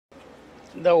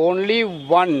The only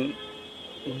one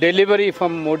delivery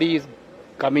from Modi is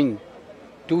coming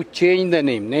to change the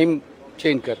name. Name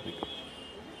change karne.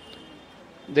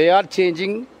 They are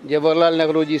changing Jawaharlal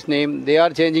Nehruji's name. They are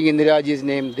changing Indiraji's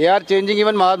name. They are changing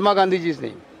even Mahatma Gandhiji's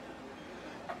name.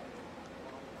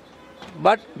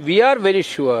 But we are very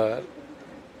sure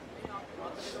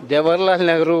Jawaharlal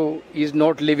Nehru is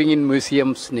not living in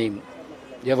museum's name.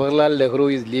 Jawaharlal Nehru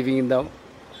is living in the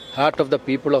heart of the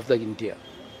people of the India.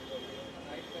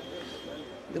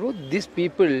 These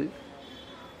people,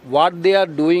 what they are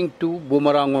doing to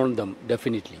boomerang on them,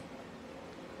 definitely.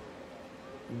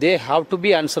 They have to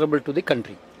be answerable to the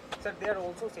country. Sir, they are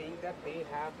also saying that they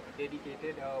have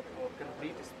dedicated a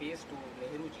complete space to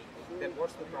Nehruji. Then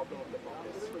what's the problem of the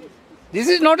Congress? This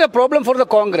is not a problem for the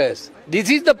Congress. This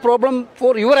is the problem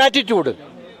for your attitude.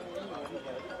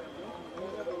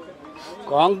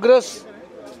 Congress,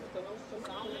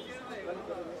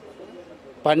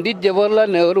 Pandit Jawaharlal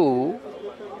Nehru,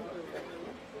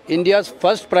 India's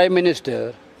first Prime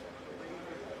Minister,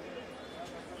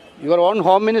 your own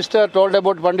Home Minister told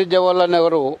about Pandit Jawaharlal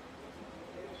Nehru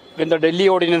when the Delhi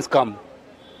ordinance come.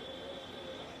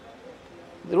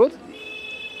 There was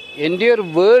entire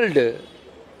world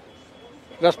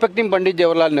respecting Pandit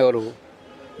Jawaharlal Nehru.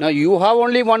 Now you have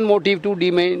only one motive to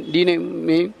demean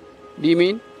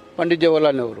Pandit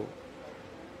Jawaharlal Nehru.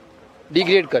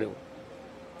 Degrade karo.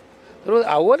 So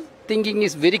our thinking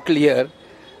is very clear.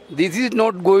 This is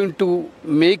not going to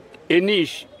make any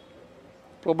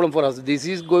problem for us. This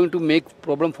is going to make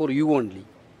problem for you only.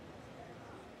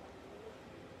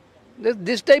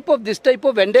 This type of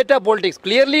vendetta politics.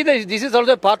 Clearly, this is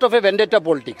also part of a vendetta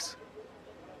politics.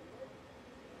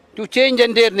 To change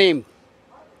entire name.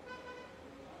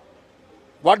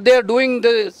 What they are doing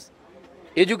the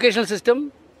educational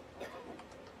system,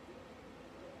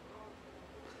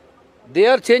 they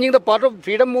are changing the part of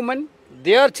freedom movement.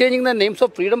 They are changing the names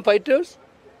of freedom fighters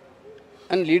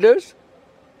and leaders.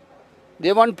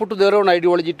 They want to put their own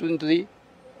ideology into the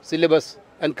syllabus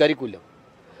and curriculum.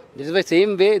 This is the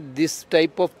same way this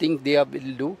type of thing they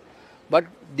will do. But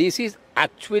this is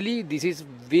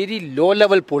very low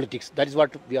level politics. That is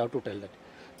what we have to tell that.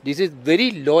 This is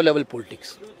very low level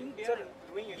politics.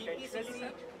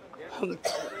 Do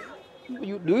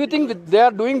you think they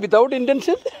are doing without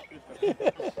intention?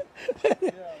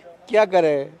 Kya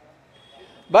kare?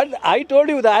 But I told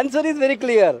you the answer is very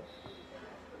clear.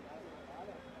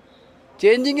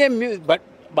 Changing a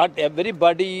but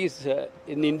everybody is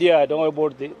in India. I don't know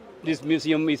about this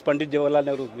museum is Pandit Jawaharlal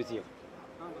Nehru's museum.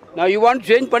 Now you want to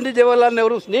change Pandit Jawaharlal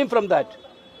Nehru's name from that.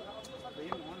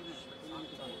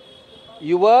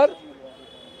 Your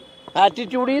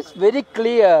attitude is very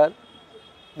clear,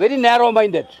 very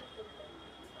narrow-minded.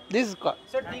 This is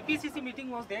Sir, DPCC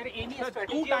meeting was there. Any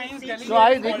strategy? 2 times. No,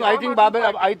 I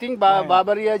think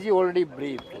Babaria ji already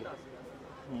briefed.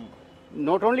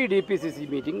 Not only DPCC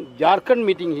meeting, Jharkhand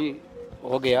meeting he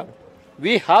ho gaya.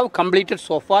 We have completed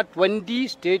so far 20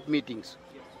 state meetings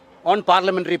on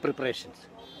parliamentary preparations.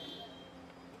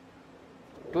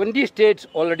 20 states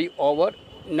already over.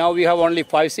 Now we have only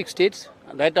 5-6 states.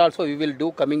 That also we will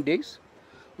do coming days.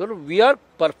 So we are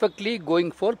perfectly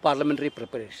going for parliamentary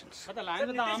preparations. But the line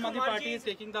with the Aam Aadmi Party is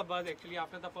taking the buzz actually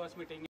after the first meeting.